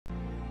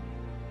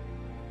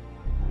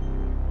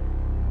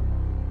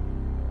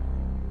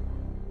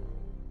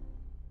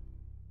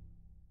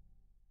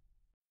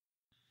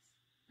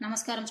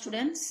Namaskaram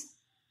students.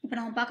 இப்போ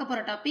நம்ம பார்க்க போற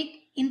டாபிக்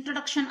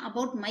introduction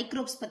about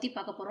microbes பத்தி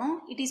பார்க்க போறோம்.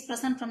 It is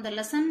present from the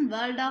lesson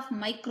World of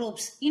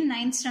Microbes in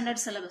 9th standard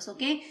syllabus.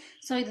 Okay.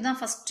 So இதுதான்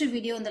first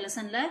video இந்த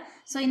லெசன்ல.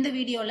 So இந்த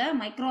வீடியோல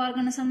மைக்ரோ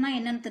ஆர்கானிசம்னா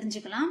என்னன்னு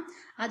தெரிஞ்சுக்கலாம்.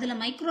 அதுல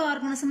மைக்ரோ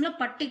ஆர்கானிசம்ல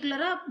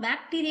பர்టిక్యులரா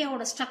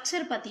பாக்டீரியாவோட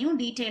ஸ்ட்ரக்சர்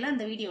பத்தியும் டீடைலா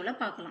இந்த வீடியோல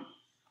பார்க்கலாம்.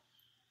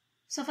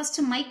 So first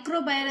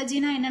microbiology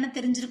na enna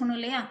therinjirukonu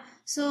illaya.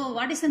 So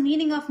what is the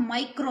meaning of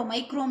micro?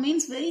 Micro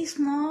means very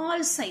small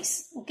size.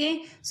 Okay.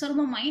 So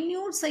romba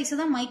minute size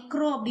da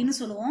micro appdinu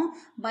solluvom.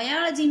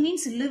 Biology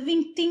means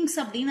living things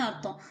appdinu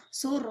artham.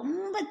 So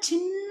romba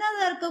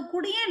chinnada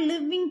irukkudiya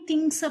living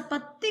things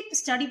patti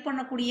study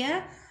pannakudiya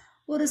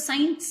ஒரு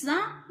science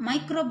தான்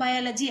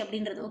microbiology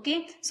அப்படின்றது. Okay.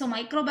 So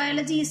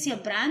microbiology is a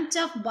branch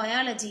of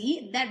biology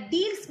that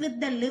deals with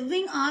the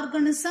living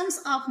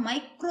organisms of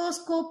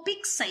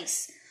microscopic size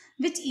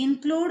which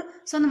include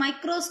so the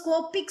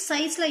microscopic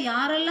size la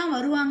யாரெல்லாம்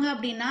வருவாங்க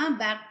அப்படினா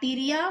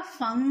bacteria,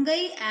 fungi,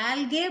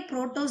 algae,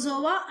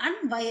 protozoa and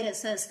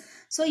viruses.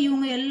 So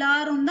இவங்க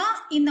எல்லாரும் தான்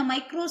இந்த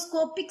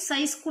microscopic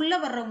size குள்ள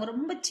வர்றவங்க,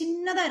 ரொம்ப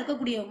சின்னதா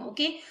இருக்கக்கூடியவங்க.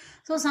 ஓகே.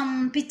 So some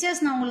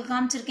pictures நான் உங்களுக்கு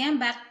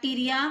காமிச்சிருக்கேன்.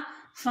 bacteria,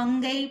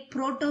 fungi,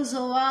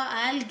 protozoa,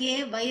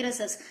 algae,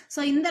 viruses.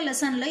 So இந்த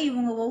லெசன்ல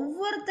இவங்க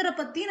ஒவ்வொருத்தரை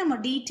பத்தி நம்ம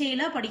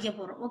டீடைலா படிக்க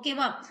போறோம்.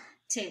 ஓகேவா?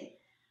 சரி.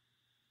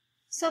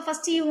 So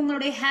first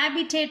உங்களுடைய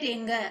habitat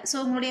எங்க, so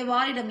உங்களுடைய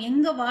வாழிடம்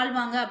எங்க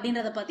வாழ்வாங்க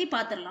அப்படின்றத பத்தி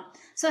பாத்திரலாம்.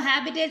 So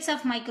habitats of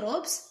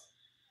microbes.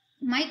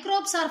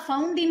 Microbes are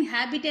found in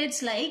habitats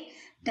like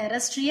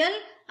terrestrial,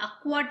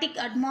 aquatic,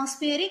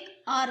 atmospheric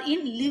or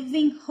in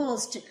living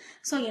host.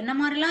 So என்ன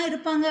மாதிரிலாம்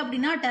இருப்பாங்க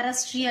அப்படின்னா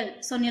terrestrial,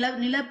 so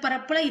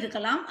நிலப்பரப்புல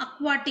இருக்கலாம்,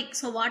 aquatic,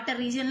 so water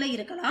regionல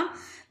இருக்கலாம்,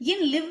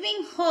 in living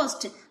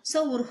host,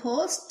 so ஒரு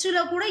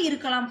ஹோஸ்ட்ல கூட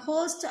இருக்கலாம்.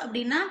 host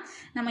அப்படின்னா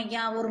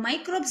நம்ம ஒரு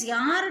மைக்ரோப்ஸ்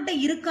யார்கிட்ட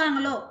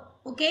இருக்காங்களோ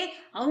ஓகே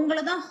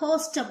அவங்களதான்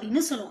ஹோஸ்ட்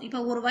அப்படின்னு சொல்லுவோம்.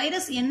 இப்ப ஒரு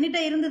வைரஸ் என்னிட்ட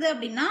இருந்தது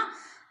அப்படின்னா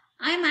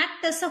I am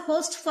act as a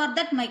host for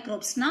that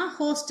microbes. நான்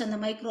ஹோஸ்ட் அந்த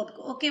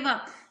மைக்ரோப்க்கு. ஓகேவா?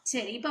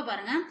 சரி, இப்ப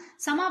பாருங்க.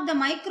 some of the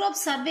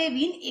microbes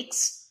survive in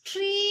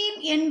extreme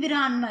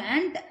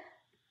environment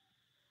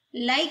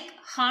like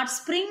hot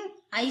spring,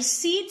 ice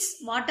sheets,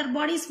 water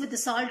bodies with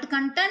salt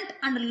content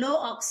and low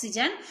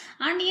oxygen,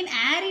 and in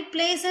arid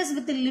places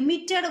with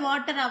limited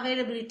water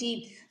availability.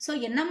 So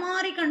என்ன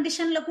மாதிரி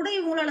கண்டிஷன்ல கூட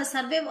இவங்களால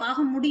சர்வைவ் ஆக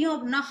முடியும்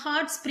அப்படின்னா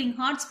hot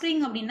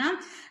spring அப்படின்னா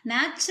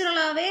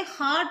நேச்சுரலாவே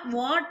hot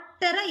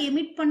வாட்டரை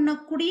எமிட்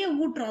பண்ணக்கூடிய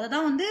ஊற்று,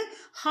 அதான் வந்து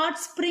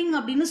ஹாட் ஸ்ப்ரிங்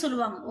அப்படின்னு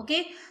சொல்லுவாங்க. ஓகே.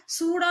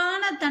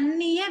 சூடான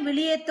தண்ணிய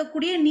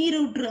வெளியேற்றக்கூடிய நீர்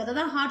ஊற்று,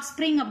 அதான் ஹாட்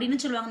ஸ்ப்ரிங் அப்படின்னு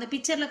சொல்லுவாங்க. இந்த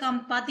பிக்சர்ல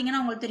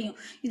பாத்தீங்கன்னா உங்களுக்கு தெரியும்.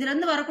 இதுல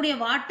இருந்து வரக்கூடிய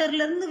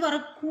வாட்டர்ல இருந்து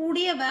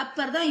வரக்கூடிய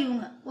வேப்பர் தான்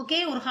இவங்க. ஓகே.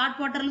 ஒரு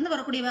ஹாட் வாட்டர்ல இருந்து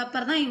வரக்கூடிய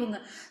வேப்பர் தான் இவங்க.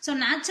 சோ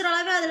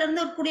நேச்சுரலாவே அதுல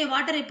இருந்து வரக்கூடிய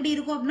வாட்டர் எப்படி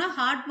இருக்கும் அப்படின்னா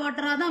ஹாட்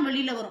வாட்டரா தான்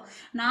வெளியில வரும்.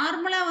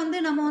 நார்மலா வந்து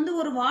நம்ம வந்து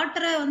ஒரு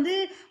வாட்டரை வந்து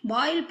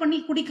பாயில் பண்ணி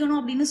குடிக்கணும்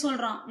அப்படின்னு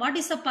சொல்றோம்.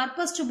 What is the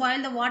purpose to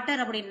boil the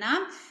water அப்படின்னா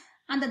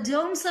அந்த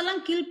ஜெர்ம்ஸ் எல்லாம்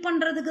கில்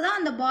பண்றதுக்கு தான்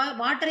அந்த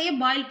வாட்டரையே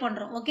பாயில்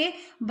பண்றோம். ஓகே.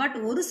 பட்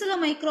ஒரு சில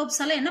மைக்ரோப்ஸ்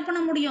எல்லாம் என்ன பண்ண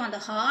முடியும், அந்த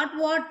ஹாட்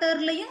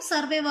வாட்டர்லயும்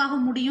சர்வைவ் ஆக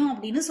முடியும்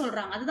அப்படின்னு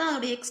சொல்றாங்க. அதுதான்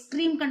அதோட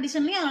எக்ஸ்ட்ரீம்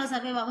கண்டிஷன்லயும் அதோட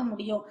சர்வைவ் ஆக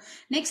முடியும்.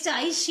 நெக்ஸ்ட்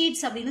ஐஸ்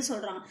ஷீட்ஸ் அப்படின்னு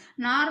சொல்றாங்க.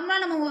 நார்மலா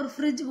நம்ம ஒரு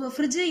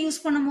ஃப்ரிட்ஜ்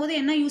யூஸ் பண்ணும் போது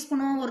என்ன யூஸ்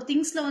பண்ணுவோம், ஒரு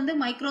திங்ஸ்ல வந்து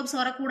மைக்ரோப்ஸ்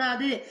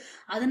வரக்கூடாது,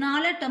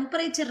 அதனால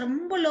டெம்பரேச்சர்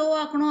ரொம்ப லோ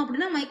ஆக்கணும்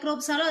அப்படின்னா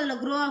மைக்ரோப்ஸால அதுல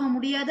க்ரோ ஆக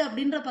முடியாது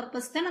அப்படின்ற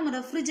பர்பஸ் தான் நம்ம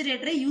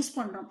ரெஃப்ரிஜரேட்டரை யூஸ்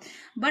பண்றோம்.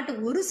 பட்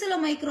ஒரு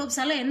சில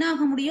மைக்ரோப்ஸால என்ன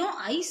ஆக முடியும்,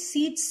 ஐஸ்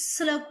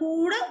சீட்ஸ்ல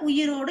கூட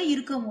உயிரோட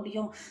இருக்க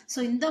முடியும். சோ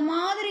இந்த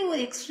மாதிரி ஒரு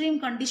எக்ஸ்ட்ரீம்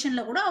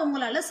கண்டிஷன்ல கூட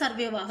அவங்களால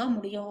சர்வைவ் ஆக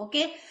முடியும்.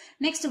 Okay.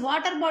 Next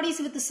water bodies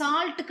with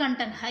salt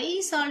content, high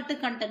salt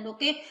content.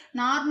 Okay.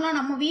 நார்மலா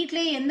நம்ம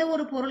வீட்லயே எந்த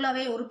ஒரு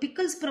பொருளாவே ஒரு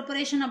பிக்கிள்ஸ்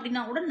ப்ரிப்பரேஷன்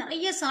அப்படின்னா கூட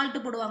நிறைய சால்ட்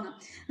போடுவாங்க.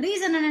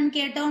 ரீசன் என்னன்னு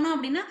கேட்டோம்னா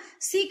அப்படின்னா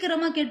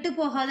சீக்கிரமா கெட்டு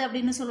போகாது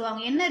அப்படின்னு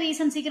சொல்லுவாங்க. என்ன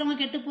ரீசன் சீக்கிரமா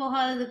கெட்டு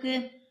போகாததுக்கு?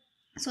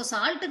 ஸோ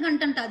சால்ட்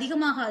கண்டென்ட்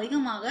அதிகமாக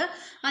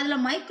அதுல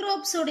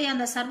மைக்ரோப்ஸோடைய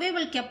அந்த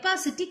சர்வைவல்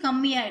கெப்பாசிட்டி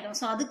கம்மியாயிடும்.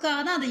 ஸோ அதுக்காக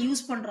தான் அதை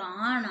யூஸ் பண்றோம்.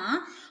 ஆனா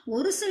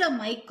ஒரு சில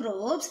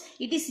microbes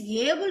it is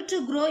able to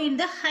grow in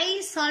the high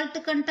salt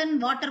content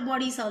water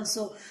bodies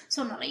also. So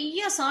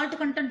நிறைய சால்ட்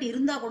கண்டென்ட்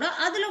இருந்தா கூட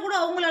அதுல கூட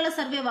அவங்களால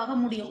சர்வைவ் ஆக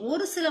முடியும்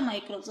ஒரு சில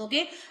microbes.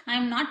 Okay. I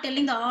am not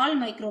telling the all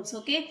microbes.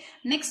 Okay.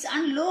 Next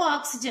and low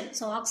oxygen.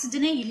 So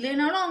ஆக்சிஜனே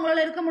இல்லைனாலும்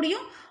அவங்களால இருக்க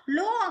முடியும்,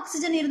 லோ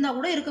ஆக்சிஜன் இருந்தா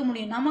கூட இருக்க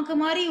முடியும். நமக்கு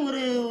மாதிரி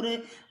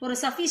ஒரு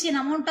சஃபிஷியன்ட்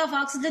அமௌண்ட் ஆஃப்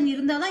ஆக்சிஜன்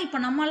இருந்தா தான் இப்ப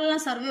நம்மளால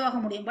சர்வைவ் ஆக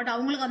முடியும். பட்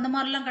அவங்களுக்கு அந்த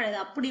மாதிரி எல்லாம் கிடையாது,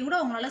 அப்படி கூட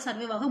அவங்களால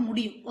சர்வைவ் ஆக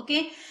முடியும். Okay.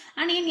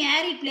 And in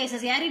arid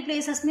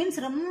places means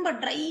ரொம்ப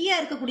ட்ரையா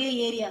இருக்கக்கூடிய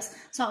ஏரியாஸ்.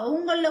 ஸோ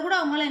அவங்கள கூட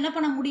அவங்களால என்ன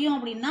பண்ண முடியும்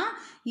அப்படின்னா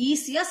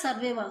ஈஸியா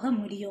சர்வைவ் ஆக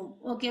முடியும்.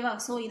 ஓகேவா?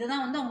 ஸோ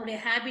இதுதான் வந்து அவங்களுடைய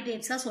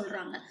ஹேபிடேட்ஸா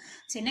சொல்றாங்க.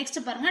 சரி,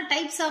 நெக்ஸ்ட் பாருங்க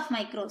டைப்ஸ் ஆஃப்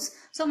மைக்ரோப்ஸ்.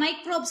 ஸோ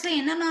மைக்ரோப்ஸ்ல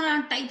என்னென்ன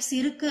டைப்ஸ்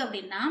இருக்கு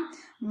அப்படின்னா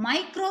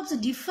microbes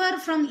differ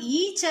from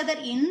each other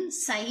in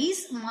size,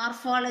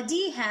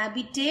 morphology,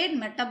 habitat,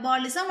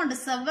 metabolism and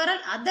several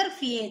other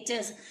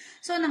features.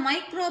 So அந்த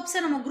மைக்ரோப்ஸை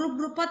நம்ம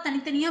குரூப்பா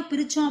தனித்தனியா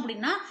பிரிச்சோம்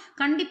அப்படின்னா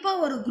கண்டிப்பா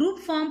ஒரு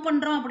குரூப் ஃபார்ம்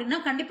பண்றோம் அப்படின்னா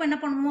கண்டிப்பா என்ன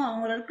பண்ணுவோம்,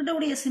 அவங்க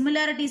இருக்கக்கூடிய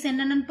சிமிலாரிட்டிஸ்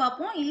என்னென்னு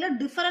பார்ப்போம், இல்ல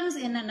டிஃபரன்ஸ்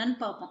என்னென்னு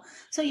பார்ப்போம்.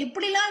 ஸோ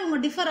எப்படிலாம் இவங்க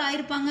டிஃபர்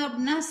ஆயிருப்பாங்க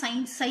அப்படின்னா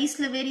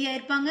சைஸ்ல வேரி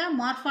ஆயிருப்பாங்க,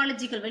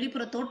 மார்பாலஜிக்கல்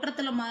வெளிப்புற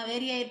தோற்றத்துல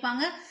வேரி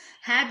ஆயிருப்பாங்க,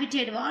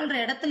 ஹேபிடேட் வாழ்ற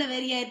இடத்துல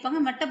வேரி ஆயிருப்பாங்க,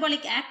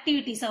 மெட்டபாலிக்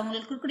ஆக்டிவிட்டிஸ்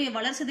அவங்களுக்கு இருக்கக்கூடிய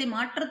வளர்ச்சிதை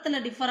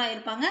மாற்றத்துல differ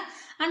ஆயிருப்பாங்க,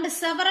 and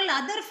several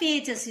other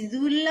features இது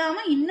இல்லாம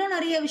இன்னும்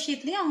நிறைய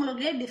விஷயத்துலயும்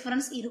அவங்களுடைய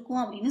டிஃபரன்ஸ்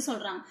இருக்கும் அப்படின்னு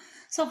சொல்றாங்க.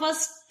 ஸோ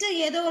ஃபர்ஸ்ட்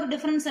ஏதோ ஒரு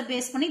டிஃபரன்ஸை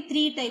பேஸ் பண்ணி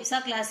 3 டைப்ஸா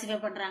கிளாசிஃபை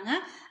பண்றாங்க.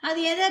 அது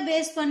எதை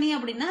பேஸ் பண்ணி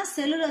அப்படின்னா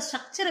செல்லுலர்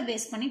ஸ்ட்ரக்சரை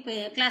பேஸ் பண்ணி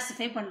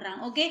கிளாசிஃபை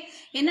பண்றாங்க. ஓகே,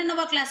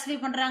 என்னென்னவா கிளாசிஃபை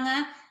பண்றாங்க,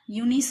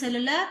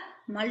 யூனிசெல்லுலர்,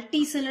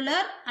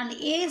 multicellular and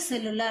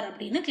acellular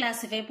அப்படின்னு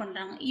கிளாசிஃபை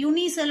பண்றாங்க.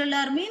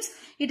 Unicellular means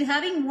it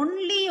having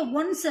only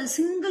one sell,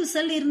 single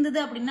cell இருந்தது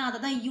அப்படின்னா அதை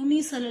தான்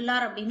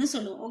யூனிசெல்லுலர் அப்படின்னு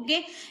சொல்லுவோம். ஓகே,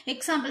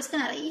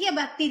 எக்ஸாம்பிள்ஸ்க்கு நிறைய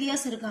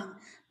பாக்டீரியாஸ் இருக்காங்க.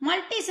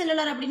 மல்டி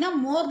செல்லுலர் அப்படின்னா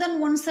மோர் தென்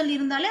ஒன் செல்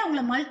இருந்தாலே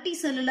அவங்கள மல்டி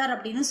செல்லுலர்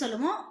அப்படின்னு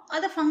சொல்லுவோம்.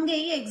 அதை ஃபங்கை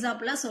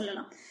எக்ஸாம்பிளா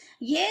சொல்லலாம்.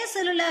 ஏ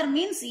cellular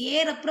means A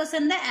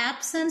represent the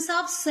options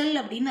of cell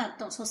அப்படின்னு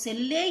அர்த்தம். ஸோ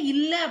செல்லே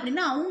இல்லை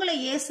அப்படின்னா அவங்கள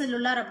ஏ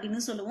செல்லுலர்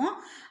அப்படின்னு சொல்லுவோம்.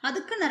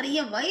 அதுக்கு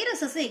நிறைய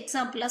வைரஸஸ்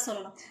எக்ஸாம்பிளா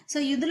சொல்லலாம். ஸோ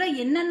இதுல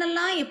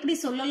என்னென்னலாம் எப்படி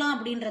சொல்லலாம்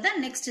அப்படின்றத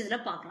நெக்ஸ்ட் இதுல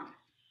பார்க்கலாம்.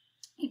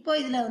 இப்போ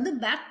இதுல வந்து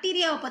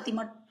பாக்டீரியாவை பத்தி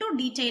மட்டும்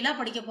டீட்டெயிலா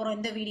படிக்க போறோம்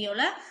இந்த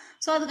வீடியோல.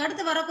 ஸோ அதுக்கு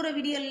அடுத்து வரக்கூடிய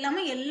வீடியோ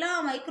எல்லாமே எல்லா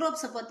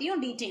மைக்ரோப்ஸை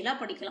பத்தியும் டீட்டெயிலா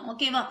படிக்கலாம்.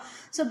 ஓகேவா?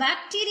 So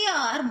bacteria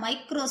R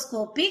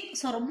microscopic.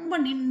 So ரொம்ப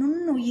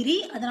நுண்ணுயிரி,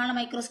 அதனால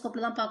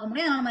மைக்ரோஸ்கோப்ல தான் பார்க்க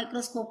முடியும், அதனால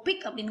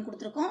மைக்ரோஸ்கோபிக் அப்படின்னு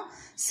கொடுத்துருக்கோம்.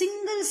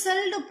 Single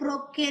celled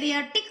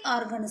prokaryotic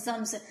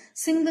organisms.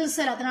 Single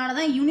cell,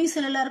 அதனாலதான்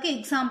யூனிசெல்லுலருக்கு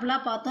எக்ஸாம்பிளா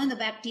பார்த்தோம் இந்த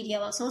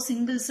பாக்டீரியாவா. So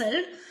single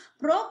cell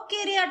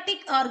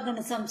prokaryotic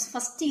organisms.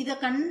 First இதை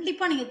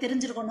கண்டிப்பா நீங்க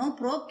தெரிஞ்சிருக்கணும்.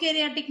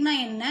 ப்ரோகேரியாட்டிக்னா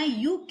என்ன,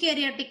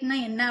 யூகேரியாட்டிக்னா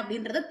என்ன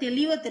அப்படின்றத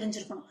தெளிவா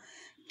தெரிஞ்சிருக்கணும்.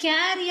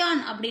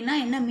 கேரியான் அப்படின்னா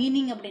என்ன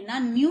மீனிங் அப்படின்னா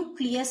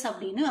நியூக்ளியஸ்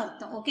அப்படின்னு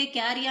அர்த்தம். Okay,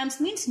 கேரியான்ஸ்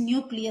means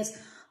nucleus.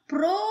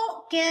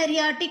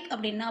 ப்ரோகேரியாட்டிக்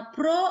அப்படின்னா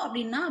ப்ரோ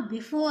அப்படின்னா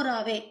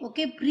பிஃபோராவே,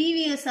 ஓகே,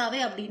 ப்ரீவியஸாவே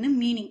அப்படின்னு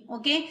மீனிங்.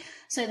 ஓகே,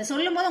 ஸோ இதை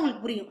சொல்லும் போது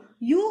உங்களுக்கு புரியும்.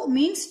 யூ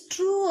மீன்ஸ்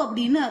ட்ரூ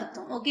அப்படின்னு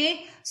அர்த்தம். ஓகே,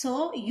 ஸோ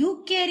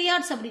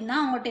யூகேரியாட்ஸ் அப்படின்னா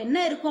அவங்கள்ட்ட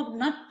என்ன இருக்கும்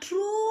அப்படின்னா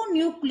ட்ரூ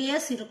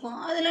நியூக்ளியஸ்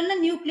இருக்கும். அதுல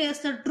என்ன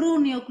nucleus, true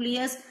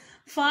nucleus,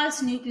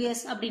 falls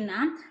nucleus அப்படின்னா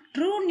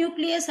ட்ரூ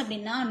நியூக்ளியஸ்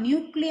அப்படின்னா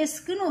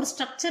நியூக்ளியஸ்க்குன்னு ஒரு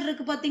ஸ்ட்ரக்சர்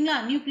இருக்கு பாத்தீங்களா.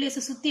 நியூக்ளியஸ்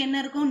சுத்தி என்ன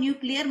இருக்கும்,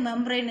 நியூக்ளியர்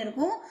மெம்பரைன்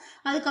இருக்கும்,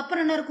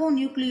 அதுக்கப்புறம் என்ன இருக்கும்,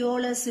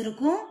 நியூக்ளியோலஸ்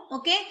இருக்கும்.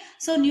 ஓகே,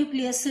 ஸோ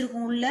நியூக்ளியஸ்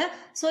இருக்கும் உள்ள.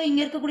 ஸோ இங்க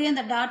இருக்கக்கூடிய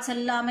அந்த டாட்ஸ்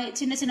எல்லாமே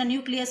சின்ன சின்ன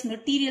நியூக்ளியஸ்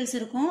மெட்டீரியல்ஸ்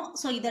இருக்கும்.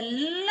 ஸோ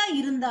இதெல்லாம்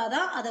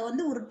இருந்தாதான் அதை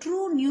வந்து ஒரு ட்ரூ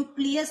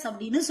நியூக்ளியஸ்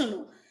அப்படின்னு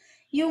சொல்லுவோம்.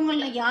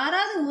 இவங்கள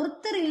யாராவது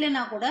ஒருத்தர்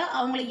இல்லைன்னா கூட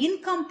அவங்களை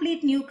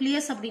இன்கம்ப்ளீட்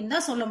நியூக்ளியஸ் அப்படின்னு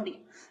தான் சொல்ல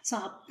முடியும். ஸோ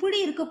அப்படி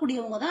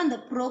இருக்கக்கூடியவங்க தான் அந்த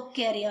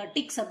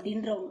ப்ரோகேரியாட்டிக்ஸ்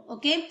அப்படின்றவங்க.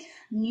 ஓகே,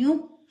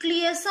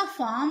 நியூக்ளியஸா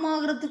ஃபார்ம்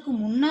ஆகுறதுக்கு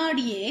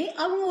முன்னாடியே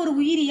அவங்க ஒரு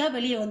உயிரியா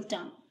வெளியே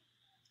வந்துட்டாங்க.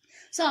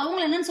 ஸோ அவங்க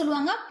என்னன்னு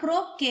சொல்லுவாங்க,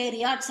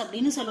 ப்ரோகேரியாட்ஸ்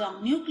அப்படின்னு சொல்லுவாங்க.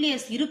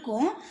 நியூக்ளியஸ்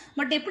இருக்கும்,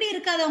 பட் எப்படி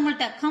இருக்காது,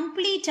 அவங்கள்ட்ட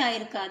கம்ப்ளீட்டா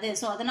இருக்காது.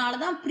 ஸோ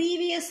அதனாலதான்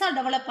ப்ரீவியஸா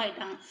டெவலப்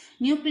ஆயிட்டாங்க.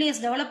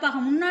 நியூக்ளியஸ் டெவலப்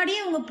ஆக முன்னாடியே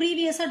அவங்க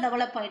ப்ரீவியஸா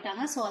டெவலப்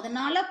ஆயிட்டாங்க. ஸோ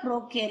அதனால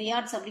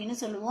ப்ரோகேரியாட்ஸ் அப்படின்னு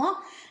சொல்லுவோம்.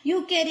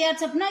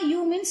 யூகேரியாட்ஸ் அப்படின்னா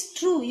யூ மீன்ஸ்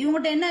ட்ரூ.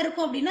 இவங்ககிட்ட என்ன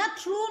இருக்கும் அப்படின்னா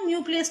ட்ரூ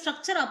நியூக்ளியஸ்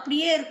ஸ்ட்ரக்சர்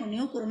அப்படியே இருக்கும்.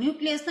 ஒரு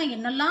நியூக்ளியஸ் தான்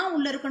என்னெல்லாம்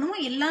உள்ள இருக்கணுமோ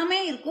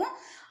எல்லாமே இருக்கும்.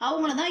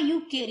 அவங்கள தான்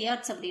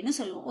யூகேரியாட்ஸ் அப்படின்னு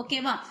சொல்லுவோம்.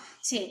 ஓகேவா?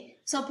 சரி,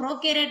 so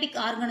prokaryotic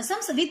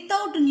organisms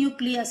without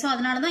nucleus. So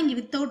அதனாலதான் இங்க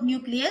without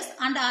nucleus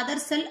and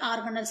other sell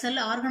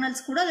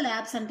organelles கூட அதுல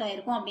ஆப்சென்ட்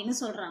ஆயிருக்கும் அப்படின்னு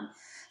சொல்றாங்க.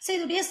 ஸோ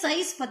இதோடைய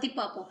சைஸ் பத்தி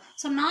பார்ப்போம்.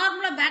 ஸோ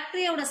நார்மலா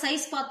பாக்டீரியாவோட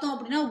சைஸ் பார்த்தோம்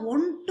அப்படின்னா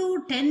 1 to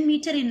 10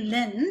 metre in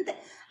length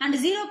and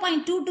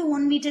 0.2 to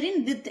 1 metre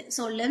in with.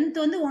 So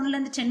length வந்து 1ல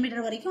இருந்து 10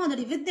 மீட்டர் வரைக்கும்,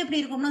 அதோட வித்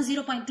எப்படி இருக்கும்னா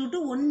 0.2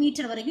 to 1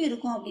 மீட்டர் வரைக்கும்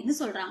இருக்கும் அப்படின்னு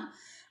சொல்றாங்க.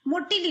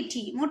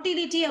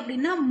 மொட்டிலிட்டி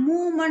அப்படின்னா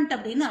மூவ்மெண்ட்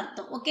அப்படின்னு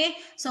அர்த்தம். ஓகே,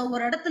 ஸோ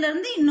ஒரு இடத்துல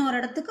இருந்து இன்னொரு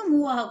இடத்துக்கு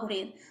மூவ்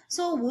ஆகக்கூடியது.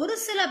 ஸோ ஒரு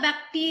சில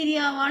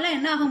பாக்டீரியாவால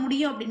என்ன ஆக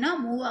முடியும் அப்படின்னா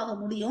மூவ் ஆக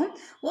முடியும்,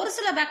 ஒரு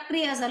சில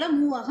பாக்டீரியாஸால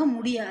மூவ் ஆக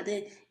முடியாது.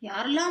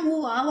 யாரெல்லாம்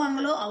மூவ்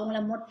ஆவாங்களோ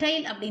அவங்கள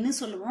மொட்டைல் அப்படின்னு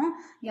சொல்லுவோம்.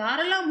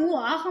 யாரெல்லாம் மூவ்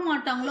ஆக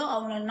மாட்டாங்களோ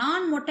அவங்கள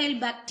நான் மொட்டைல்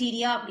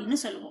பாக்டீரியா அப்படின்னு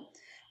சொல்லுவோம்.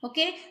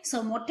 ஓகே, ஸோ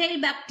மொட்டைல்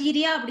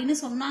பாக்டீரியா அப்படின்னு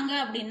சொன்னாங்க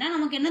அப்படின்னா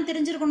நமக்கு என்ன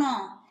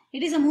தெரிஞ்சிருக்கணும்,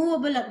 இட் இஸ் அ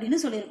மூவபிள் அப்படின்னு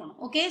சொல்லியிருக்கணும்.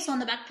 ஓகே, ஸோ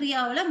அந்த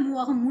பாக்டீரியாவில் மூவ்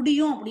ஆக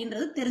முடியும்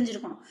அப்படின்றது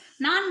தெரிஞ்சிருக்கணும்.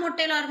 நான்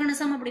மொட்டைல்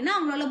ஆர்கானிசம் அப்படின்னா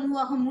அவங்களால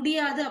மூவ் ஆக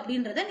முடியாது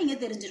அப்படின்றத நீங்க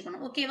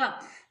தெரிஞ்சிருக்கணும். ஓகேவா?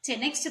 சரி,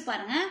 நெக்ஸ்ட்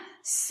பாருங்க,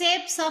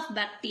 ஷேப்ஸ் ஆஃப்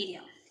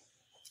பாக்டீரியா.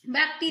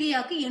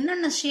 பாக்டீரியாவுக்கு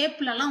என்னென்ன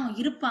ஷேப்ல எல்லாம்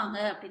அவங்க இருப்பாங்க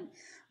அப்படின்னு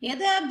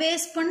எதை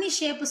பேஸ் பண்ணி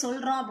ஷேப்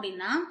சொல்றோம்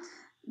அப்படின்னா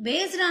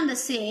based on the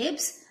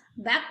shapes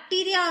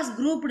bacterias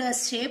grouped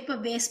ஷேப்பை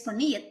பேஸ்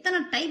பண்ணி எத்தனை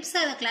டைப்ஸா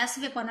அதை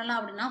கிளாசிஃபை பண்ணலாம்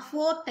அப்படின்னா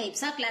 4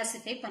 டைப்ஸா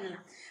கிளாசிஃபை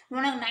பண்ணலாம்.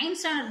 உனக்கு 9th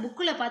ஸ்டாண்டர்ட்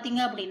புக்கில்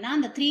பார்த்தீங்க அப்படின்னா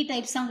அந்த 3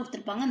 டைப்ஸ் தான்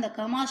கொடுத்துருப்பாங்க. இந்த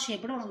கமா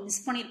ஷேப்போட உனக்கு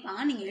மிஸ்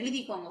பண்ணியிருப்பாங்க, நீங்க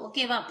எழுதிக்கோங்க.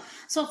 ஓகேவா?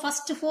 So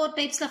first 4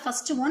 டைப்ஸ்ல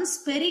first one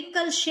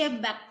spherical shape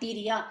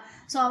bacteria.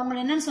 So அவங்க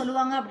என்னன்னு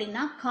சொல்லுவாங்க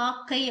அப்படின்னா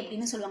காக்கை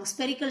அப்படின்னு சொல்லுவாங்க.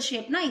 ஸ்பெரிக்கல்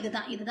ஷேப்னா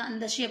இதுதான்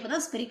இந்த ஷேப்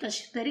தான்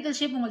ஸ்பெரிக்கல்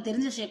ஷேப் உங்களுக்கு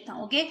தெரிஞ்ச ஷேப்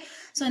தான். ஓகே,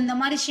 சோ இந்த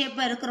மாதிரி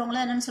ஷேப்பா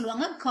இருக்கிறவங்கள என்னன்னு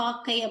சொல்லுவாங்க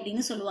காக்கை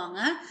அப்படின்னு சொல்லுவாங்க.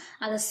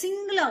 அத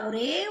சிங்கிளா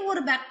ஒரே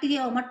ஒரு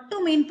பாக்டீரியாவை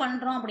மட்டும் மீன்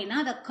பண்றோம் அப்படின்னா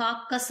அத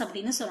காக்கஸ்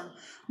அப்படின்னு சொல்லணும்.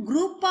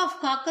 குரூப் ஆஃப்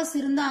காக்கஸ்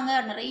இருந்தாங்க,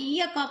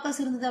 நிறைய காக்கஸ்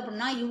இருந்தது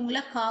அப்படின்னா இவங்கள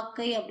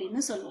காக்கை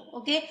அப்படின்னு சொல்லுவோம்.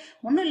 ஓகே,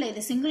 ஒண்ணும் இல்லை,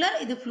 இது சிங்குலர்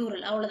இது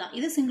ப்ளூரல் அவ்வளவுதான்.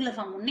 இது சிங்குலர்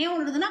ஃபார்ம். ஒன்னே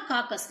ஒன்று இருந்ததுன்னா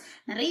காக்கஸ்,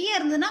 நிறைய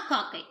இருந்ததுன்னா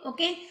காக்கை.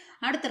 ஓகே,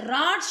 அடுத்து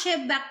rod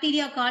shape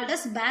bacteria called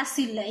as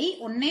bacilli.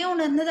 ஒன்னே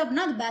ஒன்று இருந்தது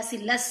அப்படின்னா அது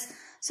bacillus.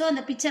 சோ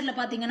அந்த பிக்சர்ல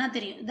பாத்தீங்கன்னா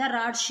தெரியும், இதான்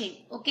ராட் ஷேப்.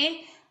 ஓகே,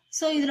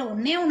 சோ இதுல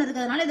ஒன்னே ஒன்று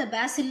இருக்கிறதுனால இதை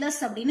bacillus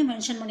அப்படின்னு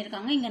மென்ஷன்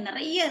பண்ணிருக்காங்க. இங்க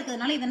நிறைய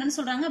இருக்கிறதுனால இது என்னன்னு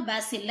சொல்றாங்க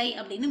bacilli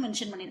அப்படின்னு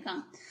மென்ஷன்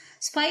பண்ணிருக்காங்க.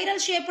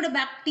 Spiral shaped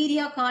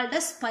bacteria called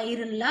as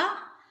ஸ்பைரில்லா,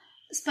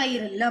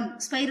 ஸ்பைரில்லம்.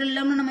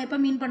 ஸ்பைரில்லம்னு நம்ம எப்ப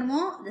மீன்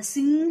பண்ணுவோம், the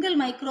single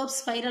microbe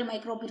spiral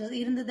microbe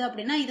இருந்தது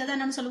அப்படின்னா இதை தான்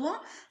என்னன்னு சொல்லுவோம்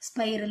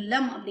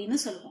ஸ்பைரில்லம் அப்படின்னு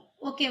சொல்லுவோம்.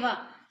 ஓகேவா,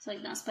 சோ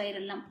இதுதான்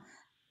ஸ்பைரில்லம்.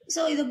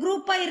 சோ இது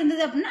குரூப்பா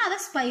இருந்தது அப்படின்னா அதை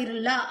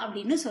ஸ்பைரில்லா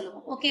அப்படின்னு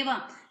சொல்லுவோம். ஓகேவா,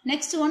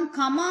 next one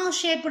comma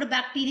shaped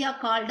bacteria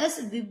called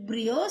as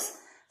விப்ரியோஸ்.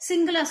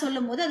 சிங்கிளா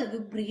சொல்லும் போது அது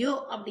விப்ரியோ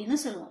அப்படின்னு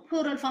சொல்லுவோம்.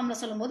 ப்ளூரல் ஃபார்ம்ல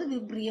சொல்லும் போது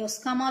விப்ரியோஸ்.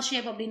 கமா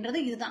ஷேப் அப்படின்றது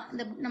இதுதான்.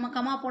 இந்த நம்ம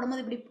கமா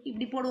போடும்போது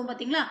இப்படி போடுவோம்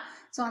பாத்தீங்களா,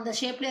 சோ அந்த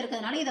ஷேப்ல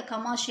இருக்கிறதுனால இதை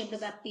கமா ஷேப்டு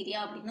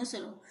பாக்டீரியா அப்படின்னு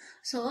சொல்லுவோம்.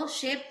 சோ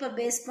ஷேப்பை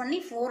பேஸ் பண்ணி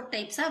 4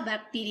 டைப்ஸா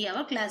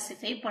பாக்டீரியாவை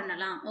கிளாசிஃபை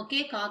பண்ணலாம்.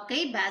 ஓகே,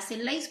 காக்கை,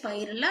 bacilli,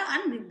 ஸ்பைரில்லா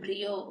அண்ட்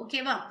விப்ரியோ.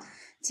 ஓகேவா,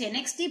 சரி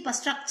நெக்ஸ்ட் இப்ப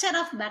ஸ்ட்ரக்சர்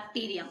ஆஃப்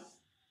பாக்டீரியா.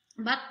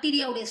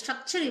 பாக்டீரியாவுடைய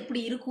ஸ்ட்ரக்சர்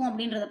எப்படி இருக்கும்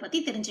அப்படின்றத பத்தி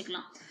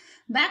தெரிஞ்சுக்கலாம்.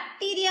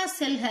 Bacteria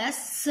cell has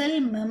cell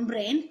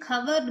membrane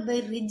covered by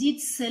rigid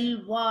cell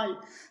wall.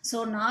 So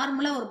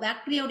நார்மலா ஒரு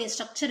பாக்டீரியாவுடைய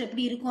ஸ்ட்ரக்சர்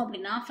எப்படி இருக்கும்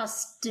அப்படின்னா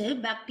ஃபர்ஸ்ட்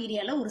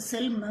பாக்டீரியால ஒரு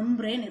செல்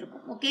மெம்பரேன்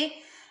இருக்கும். ஓகே,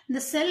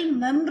 இந்த செல்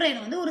மெம்பரேன்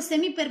வந்து ஒரு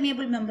செமி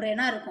பெர்மியபிள்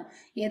மெம்பரேனா இருக்கும்.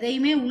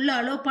 எதையுமே உள்ள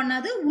அலோ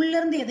பண்ணாது, உள்ள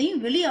இருந்து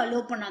எதையும் வெளியே அலோ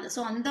பண்ணாது.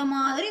 சோ அந்த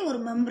மாதிரி ஒரு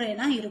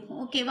மெம்பரேனா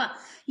இருக்கும். ஓகேவா,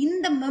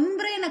 இந்த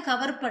மெம்பரேனை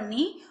கவர்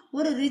பண்ணி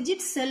ஒரு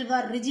ரிஜிட் செல்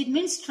வால், ரிஜிட்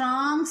மீன்ஸ்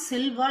ஸ்ட்ராங்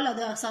செல் வால்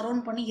அதை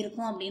சரௌண்ட் பண்ணி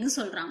இருக்கும் அப்படின்னு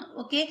சொல்றாங்க.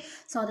 ஓகே,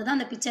 சோ அதுதான்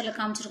அந்த பிக்சர்ல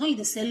காமிச்சிருக்கோம்,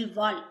 இது செல்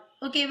வால்.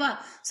 ஓகேவா,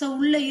 சோ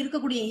உள்ள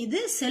இருக்கக்கூடிய இது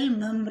செல்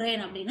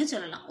மெம்பரேன் அப்படின்னு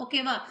சொல்லலாம்.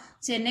 ஓகேவா,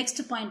 சரி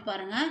நெக்ஸ்ட் பாயிண்ட்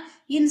பாருங்க.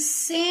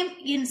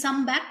 in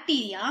some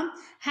bacteria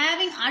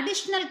having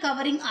additional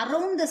covering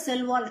around the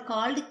cell wall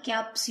called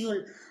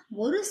capsule.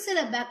 ஒரு சில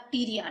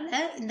பாக்டீரியால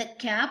இந்த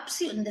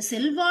கேப்சியூல், இந்த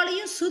செல்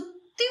வாலையும்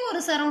சுத்தி ஒரு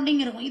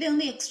சரௌண்டிங் இருக்கும். இது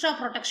வந்து எக்ஸ்ட்ரா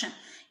ப்ரொடெக்ஷன்.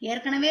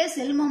 ஏற்கனவே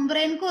செல்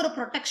மெம்பரேனுக்கு ஒரு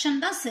ப்ரொடெக்ஷன்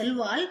தான் செல்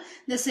வால்.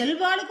 இந்த செல்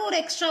வாலுக்கு ஒரு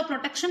எக்ஸ்ட்ரா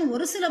ப்ரொடெக்ஷன்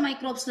ஒரு சில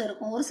மைக்ரோப்ஸ்ல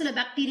இருக்கும், ஒரு சில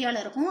பாக்டீரியால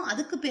இருக்கும்.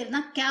 அதுக்கு பேர்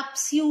தான்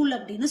கேப்சியூல்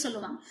அப்படின்னு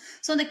சொல்லுவாங்க.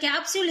 சோ அந்த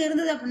கேப்சியூல்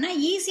இருந்தது அப்படின்னா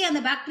ஈஸியா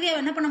அந்த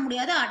பாக்டீரியாவை என்ன பண்ண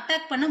முடியாது,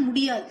 அட்டாக் பண்ண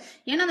முடியாது.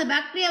 ஏன்னா அந்த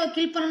பாக்டீரியாவை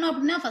கில் பண்ணணும்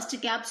அப்படின்னா ஃபர்ஸ்ட்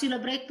கேப்சியூலை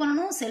பிரேக்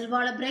பண்ணணும், செல்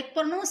வாலை பிரேக்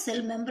பண்ணணும்,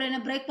 செல்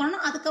மெம்பரேனை பிரேக்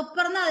பண்ணணும்.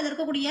 அதுக்கப்புறம் தான் அதுல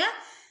இருக்கக்கூடிய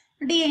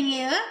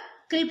டிஎன்ஏவை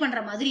கில் பண்ற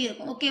மாதிரி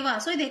இருக்கும். ஓகேவா,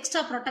 சோ இது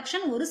எக்ஸ்ட்ரா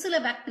ப்ரொடெக்ஷன் ஒரு சில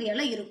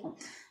பாக்டீரியால இருக்கும்.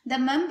 The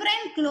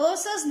membrane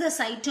closes the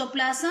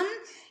cytoplasm,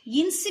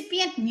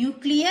 incipient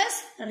nucleus,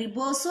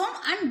 ribosome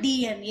and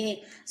DNA.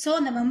 So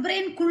அந்த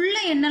membrane குள்ள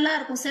என்னெல்லாம்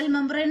இருக்கும், செல்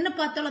மெம்பரேன்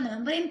பார்த்தாலும் அந்த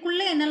membrane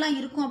குள்ள என்னெல்லாம்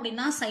இருக்கும்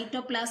அப்படின்னா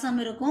சைட்டோபிளாசம்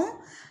இருக்கும்,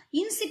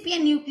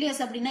 incipient nucleus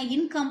அப்படின்னா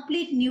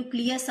incomplete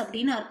nucleus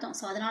அப்படின்னு அர்த்தம்.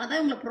 சோ அதனாலதான்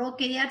இவங்களை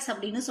prokaryotes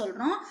அப்படின்னு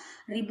சொல்றோம்.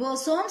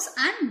 ribosomes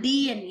and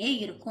DNA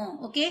இருக்கும்.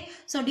 Okay,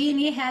 so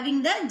DNA having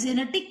the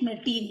genetic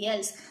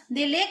materials.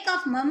 The lack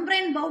of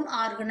membrane bound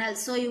organelles.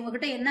 So இவங்க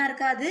கிட்ட என்ன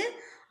இருக்காது,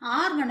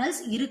 ஆர்கனல்ஸ்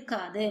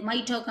இருக்காது.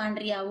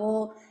 மைட்டோகாண்ட்ரியாவோ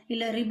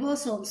இல்ல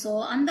ரிபோசோம்ஸோ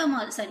அந்த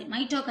மாதிரி,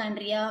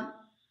 மைட்டோகாண்ட்ரியா,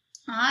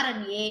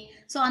 RNA,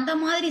 சோ அந்த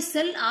மாதிரி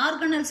செல்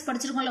ஆர்கனல்ஸ்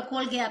படிச்சிருக்கோம்ல,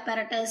 கோல்கி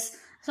apparatus,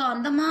 சோ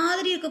அந்த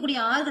மாதிரி இருக்கக்கூடிய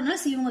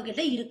ஆர்கனல்ஸ் இவங்க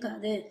கிட்ட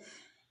இருக்காது.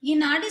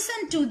 In addition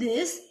to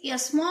this, a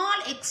small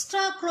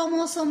extra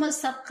chromosomal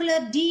circular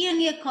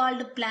DNA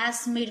called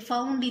plasmid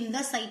found in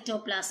the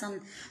cytoplasm.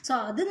 So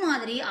அது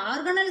மாதிரி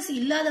ஆர்கனல்ஸ்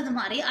இல்லாதது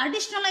மாதிரி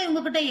அடிஷனலா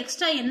இவங்க கிட்ட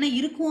எக்ஸ்ட்ரா என்ன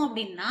இருக்கும்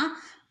அப்படின்னா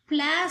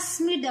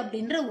பிளாஸ்மிட்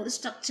அப்படின்ற ஒரு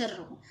ஸ்ட்ரக்சர்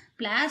இருக்கும்.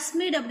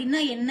 பிளாஸ்மிட் அப்படின்னா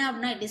என்ன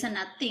அப்படின்னா it is a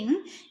nothing,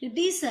 it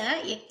is a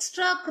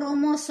extra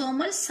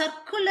chromosomal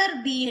circular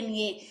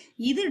DNA.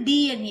 இது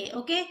DNA.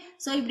 ஓகே,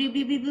 சோ இப்படி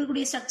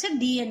இருக்கக்கூடிய ஸ்ட்ரக்சர்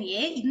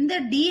DNA. இந்த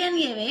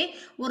DNAவே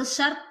ஒரு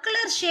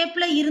சர்க்குலர்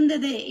ஷேப்ல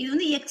இருந்தது, இது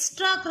வந்து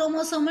எக்ஸ்ட்ரா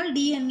குரோமோசோமல்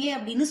DNA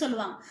அப்படின்னு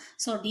சொல்லுவாங்க.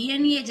 சோ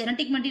DNA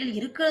ஜெனடிக் மெட்டீரியல்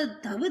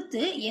இருக்கிறத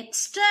தவிர்த்து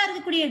எக்ஸ்ட்ரா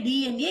இருக்கக்கூடிய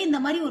DNA இந்த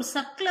மாதிரி ஒரு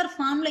சர்க்குலர்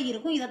ஃபார்ம்ல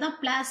இருக்கும். இததான்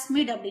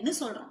பிளாஸ்மிட் அப்படின்னு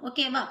சொல்றோம்.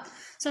 ஓகேவா,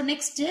 so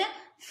next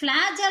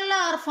flagella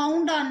are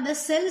found on the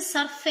cell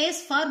surface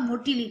for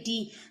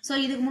motility. So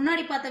இதுக்கு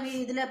முன்னாடி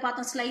இதுல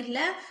பார்த்தோம் ஸ்லைட்ல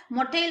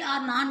மொட்டைல்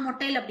ஆர் நான்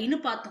மொட்டைல் அப்படின்னு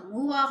பார்த்தோம்.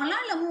 மூவ்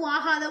ஆகலாம் இல்ல மூவ்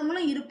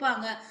ஆகாதவங்களும்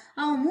இருப்பாங்க.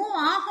 அவங்க மூவ்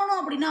ஆகணும்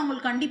அப்படின்னா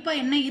அவங்களுக்கு கண்டிப்பா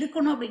என்ன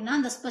இருக்கணும் அப்படின்னா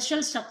அந்த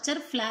ஸ்பெஷல் ஸ்ட்ரக்சர்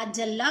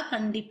flagella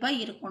கண்டிப்பா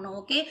இருக்கணும்.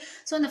 ஓகே,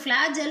 சோ அந்த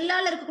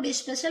flagellaல இருக்கக்கூடிய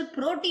ஸ்பெஷல்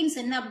புரோட்டீன்ஸ்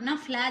என்ன அப்படின்னா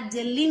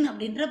flagellin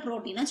அப்படின்ற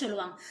புரோட்டீனை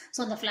சொல்லுவாங்க.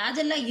 சோ அந்த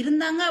flagella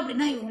இருந்தாங்க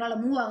அப்படின்னா இவங்களால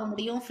மூவ் ஆக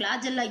முடியும்.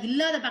 flagella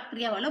இல்லாத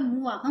பாக்டீரியாவால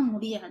மூவ் ஆக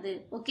முடியாது.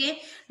 ஓகே,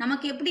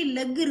 நமக்கு எப்படி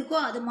லெக் இருக்கோ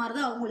அது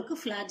மாதிரிதான் அவங்களுக்கு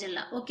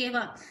flagella.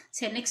 ஓகேவா,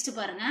 சரி நெக்ஸ்ட்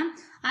பாருங்க,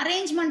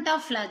 arrangement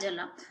of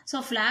flagella. So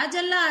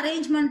flagella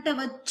அரேஞ்ச்மெண்ட்டை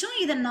வச்சும்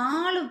இதை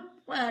 4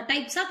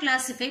 டைப்ஸா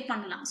கிளாசிஃபை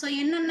பண்ணலாம். ஸோ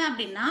என்னென்ன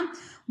அப்படின்னா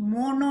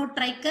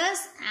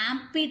மோனோட்ரைக்கஸ்,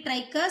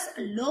 ஆம்பிட்ரைக்கஸ்,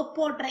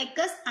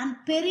 லோபோட்ரைக்கஸ் அண்ட்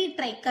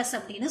பெரிட்ரைக்கஸ்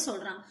அப்படின்னு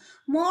சொல்றாங்க.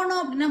 மோனோ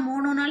அப்படின்னா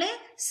மோனோனாலே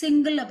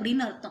சிங்கிள்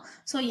அப்படின்னு அர்த்தம்.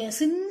 So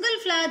single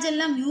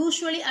flagellum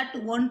usually at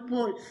one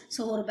pole.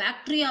 So ஒரு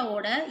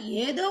பாக்டீரியாவோட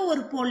ஏதோ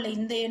ஒரு போல்ல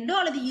இந்த எண்டோ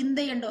அல்லது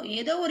இந்த எண்டோ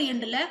ஏதோ ஒரு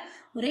எண்டுல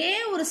ஒரே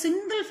ஒரு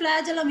சிங்கிள்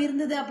ஃபிளாஜெல்லம்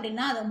இருந்தது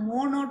அப்படின்னா அதை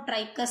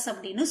மோனோட்ரைக்கஸ்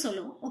அப்படின்னு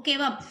சொல்லுவோம்.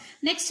 ஓகேவா?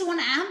 Next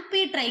one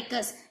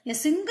ஆம்பிட்ரைக்கஸ், a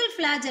single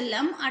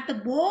flagellum at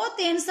both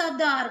ends of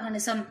the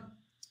organism.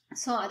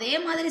 So அதே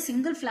மாதிரி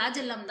சிங்கிள்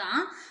ஃபிளாஜெல்லம்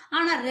தான்,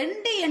 ஆனா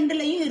ரெண்டு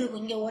எண்ட்லயும்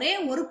இருக்கும். இங்க ஒரே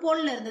ஒரு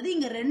போல்ல இருந்தது,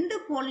 இங்க ரெண்டு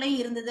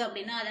போல்லையும் இருந்தது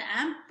அப்படின்னா அதை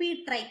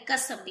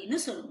ஆம்பிட்ரைக்கஸ் அப்படின்னு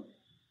சொல்லுவோம்.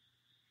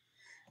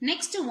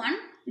 Next one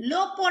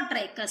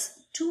லோபோட்ரைக்கஸ்,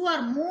 2 or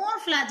more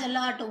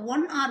flagella at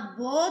one or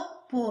both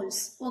poles.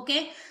 Okay,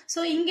 so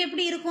இங்க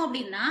எப்படி இருக்கும்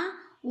அப்படின்னா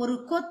ஒரு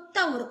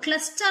கொத்தா ஒரு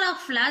கிளஸ்டர்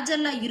ஆஃப்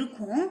ஃபிளாஜெல்லா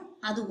இருக்கும்,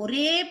 அது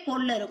ஒரே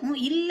போல்ல இருக்கும்.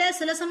 இல்ல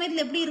சில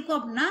சமயத்துல எப்படி இருக்கும்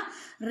அப்படின்னா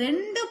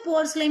ரெண்டு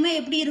போல்ஸ்லயுமே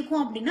எப்படி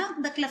இருக்கும் அப்படின்னா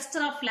இந்த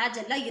கிளஸ்டர் ஆஃப்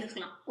ஃபிளாஜெல்லா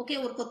இருக்கலாம். ஓகே,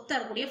 ஒரு கொத்தா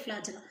இருக்கக்கூடிய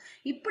ஃபிளாஜெல்லா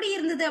இப்படி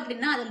இருந்தது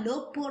அப்படின்னா அது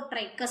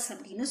லோபோட்ரைக்கஸ்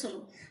அப்படின்னு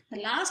சொல்லுவோம். The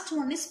last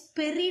one is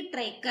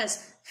பெரிட்ரைக்கஸ்,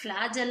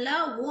 flagella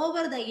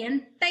over the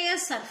entire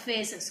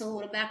surface. So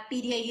ஒரு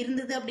பாக்டீரியா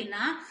இருந்தது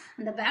அப்படின்னா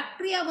அந்த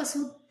பாக்டீரியாவை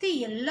சுத்தி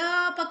எல்லா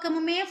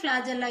பக்கமுமே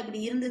flagella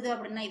இப்படி இருந்தது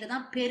அப்படின்னா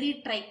இதுதான்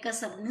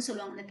பெரிட்ரைக்கஸ் அப்படின்னு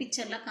சொல்லுவாங்க. இந்த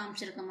பிக்சர்ல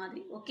காமிச்சிருக்க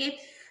மாதிரி. ஓகே,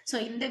 ஸோ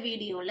இந்த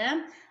வீடியோல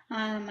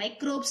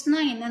மைக்ரோப்ஸ்னா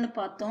என்னன்னு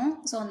பார்த்தோம்.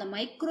 ஸோ அந்த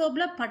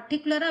மைக்ரோப்ல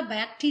பர்டிகுலரா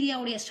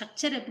பாக்டீரியாவுடைய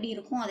ஸ்ட்ரக்சர் எப்படி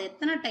இருக்கும், அது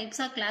எத்தனை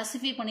டைப்ஸா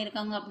கிளாசிஃபை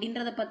பண்ணியிருக்காங்க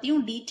அப்படின்றத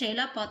பத்தியும்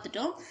டீட்டெயிலா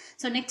பார்த்துட்டோம்.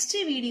 ஸோ நெக்ஸ்ட்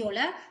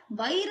வீடியோல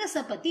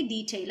வைரஸை பத்தி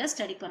டீட்டெயிலா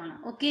ஸ்டடி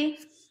பண்ணலாம். Okay,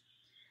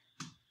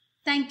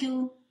 thank you.